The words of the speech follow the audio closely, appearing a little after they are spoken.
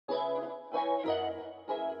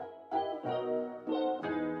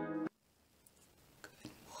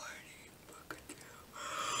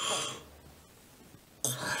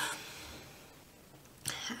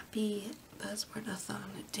Happy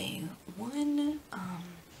Buzzwordathon day 1.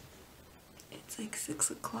 It's like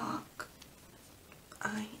 6 o'clock.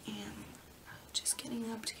 I am just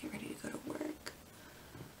getting up to get ready to go to work.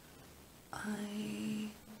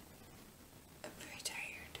 I am very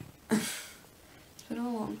tired. It's been a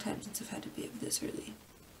long time since I've had to be up this early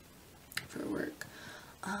for work.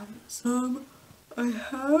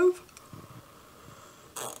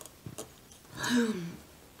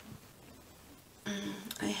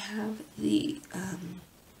 I have the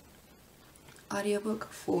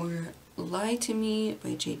audiobook for Lie to Me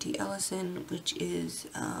by J.T. Ellison, which is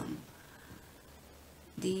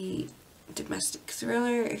the domestic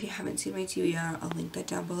thriller. If you haven't seen my TBR, I'll link that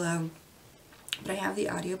down below. But I have the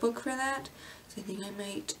audiobook for that, so I think I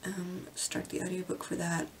might start the audiobook for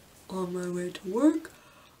that on my way to work.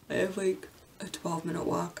 I have like a 12-minute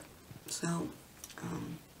walk, so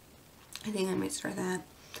I think I might start that.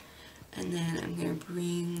 And then I'm going to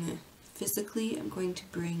bring, physically, I'm going to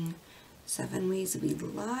bring 7 Ways We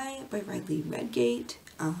Lie by Riley Redgate,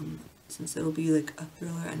 since it'll be like a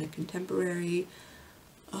thriller and a contemporary.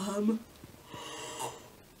 I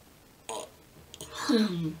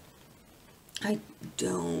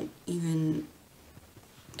don't even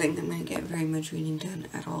think I'm going to get very much reading done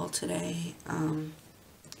at all today.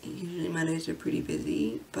 Usually Mondays are pretty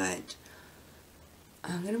busy, but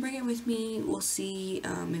I'm going to bring it with me. We'll see.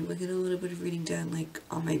 Maybe we'll get a little bit of reading done like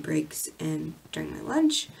on my breaks and during my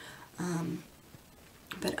lunch.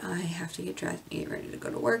 But I have to get dressed and get ready to go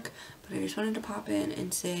to work. But I just wanted to pop in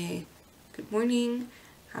and say good morning.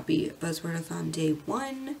 Happy Buzzwordathon day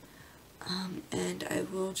 1. And I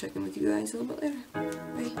will check in with you guys a little bit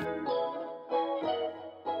later. Bye.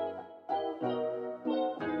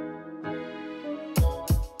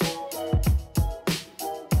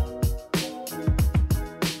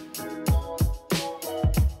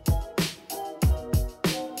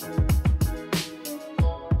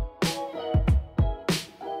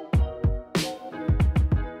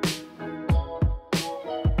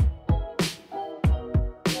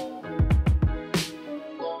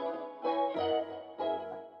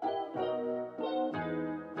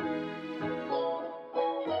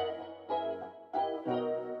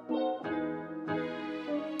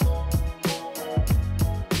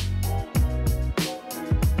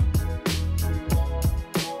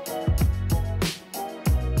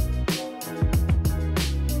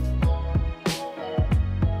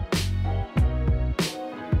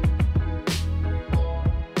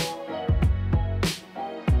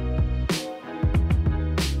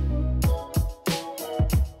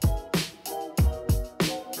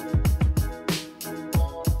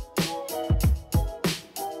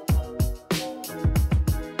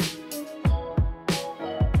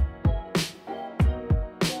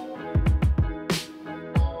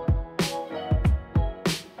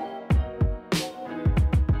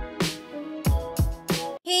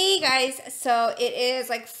 Guys, so it is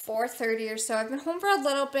like 4:30 or so. I've been home for a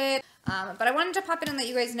little bit, but I wanted to pop in and let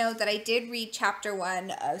you guys know that I did read chapter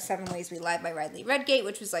 1 of 7 Ways We Lie by Riley Redgate,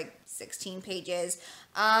 which was like 16 pages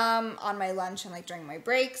on my lunch and like during my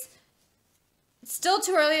breaks. It's still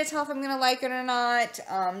too early to tell if I'm gonna like it or not.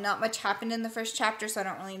 Not much happened in the first chapter, so I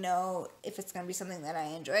don't really know if it's gonna be something that I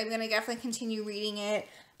enjoy. I'm gonna definitely continue reading it.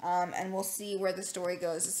 And we'll see where the story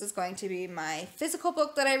goes. This is going to be my physical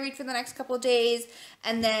book that I read for the next couple of days.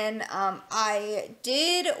 And then I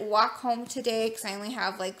did walk home today because I only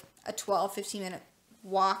have like a 15 minute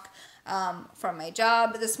walk from my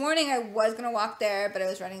job. This morning I was going to walk there, but I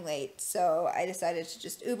was running late. So I decided to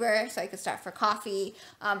just Uber so I could stop for coffee.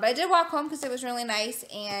 But I did walk home because it was really nice.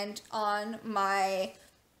 And on my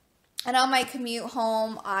commute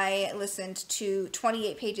home, I listened to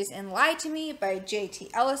 28 Pages in Lie to Me by J.T.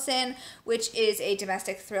 Ellison, which is a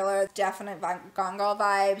domestic thriller, definite Gone Girl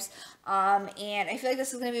vibes. And I feel like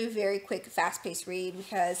this is going to be a very quick, fast-paced read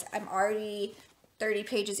because I'm already 30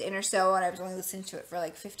 pages in or so, and I was only listening to it for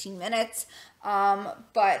like 15 minutes.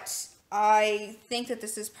 But I think that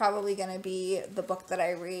this is probably going to be the book that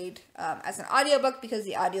I read as an audiobook because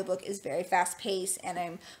the audiobook is very fast-paced, and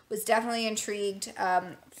I was definitely intrigued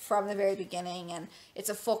from the very beginning, and it's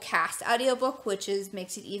a full cast audiobook, which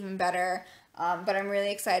makes it even better. But I'm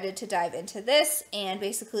really excited to dive into this, and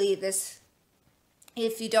basically this,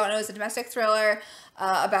 if you don't know, is a domestic thriller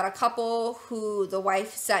about a couple who the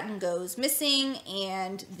wife Sutton goes missing,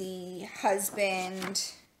 and the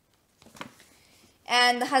husband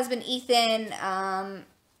Ethan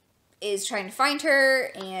is trying to find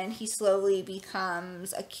her, and he slowly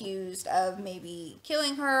becomes accused of maybe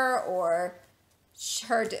killing her or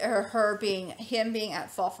him being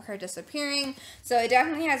at fault for her disappearing. So it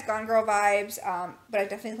definitely has Gone Girl vibes, but I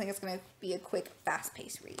definitely think it's going to be a quick,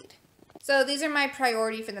 fast-paced read. So these are my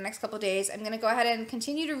priority for the next couple days. I'm going to go ahead and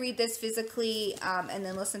continue to read this physically and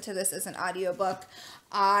then listen to this as an audiobook.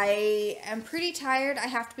 I am pretty tired. I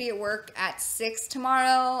have to be at work at 6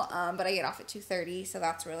 tomorrow, but I get off at 2:30, so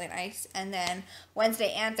that's really nice. And then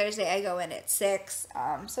Wednesday and Thursday I go in at 6.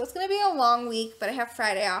 So it's going to be a long week, but I have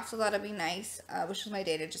Friday off, so that'll be nice, which is my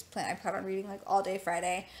day to just plan. I plan on reading like all day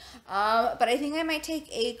Friday. But I think I might take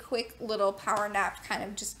a quick little power nap, kind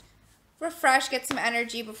of just refresh, get some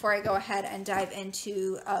energy before I go ahead and dive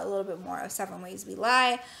into a little bit more of 7 Ways We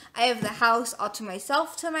Lie. I have the house all to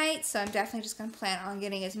myself tonight, so I'm definitely just going to plan on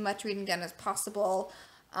getting as much reading done as possible.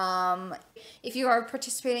 If you are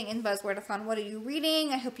participating in Buzzwordathon, what are you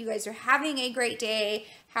reading? I hope you guys are having a great day.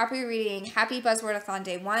 Happy reading. Happy Buzzwordathon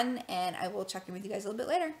Day 1, and I will check in with you guys a little bit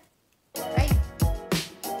later. Bye.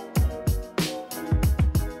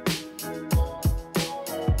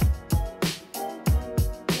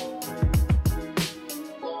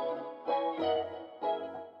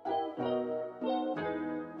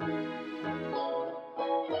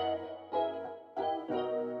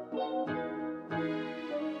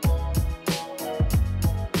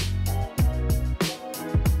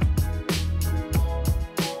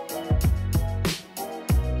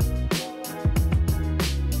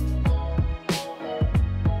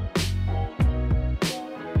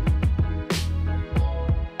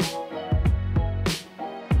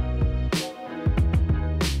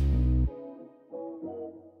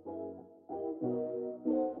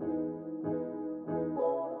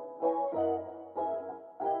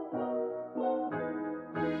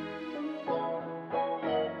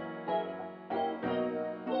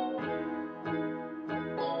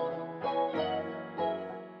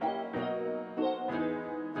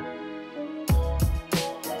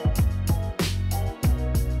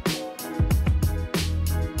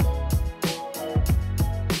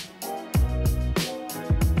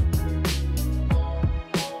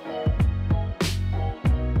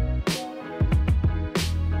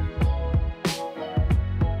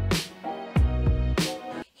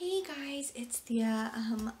 It's Thea.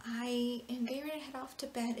 I am getting ready to head off to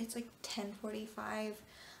bed. It's like 10:45.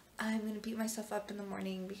 I'm gonna beat myself up in the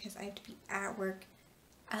morning because I have to be at work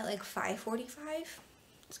at like 5:45.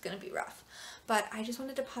 It's gonna be rough. But I just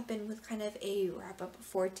wanted to pop in with kind of a wrap up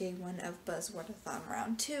for day 1 of Buzzwordathon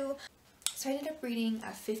round 2. So I ended up reading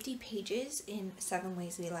 50 pages in 7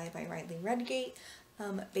 Ways We Lie by Riley Redgate.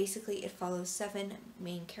 Basically it follows 7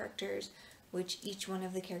 main characters, which each one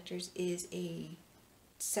of the characters is a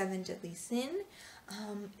 7 deadly sin.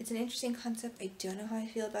 It's an interesting concept. I don't know how I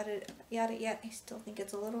feel about it yet. I still think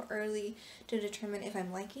it's a little early to determine if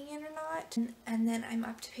I'm liking it or not. And then I'm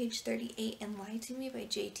up to page 38 in Lie to Me by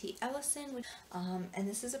J.T. Ellison. And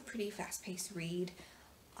this is a pretty fast-paced read.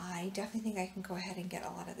 I definitely think I can go ahead and get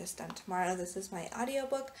a lot of this done tomorrow. This is my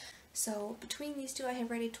audiobook. So between these two I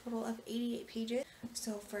have read a total of 88 pages.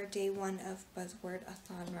 So for day 1 of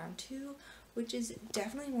Buzzwordathon round 2, which is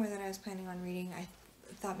definitely more than I was planning on reading. I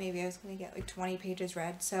thought maybe I was going to get like 20 pages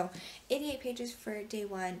read, so 88 pages for day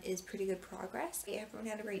 1 is pretty good progress. Everyone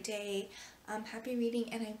had a great day. Happy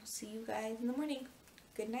reading, and I will see you guys in the morning.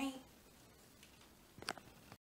 Good night.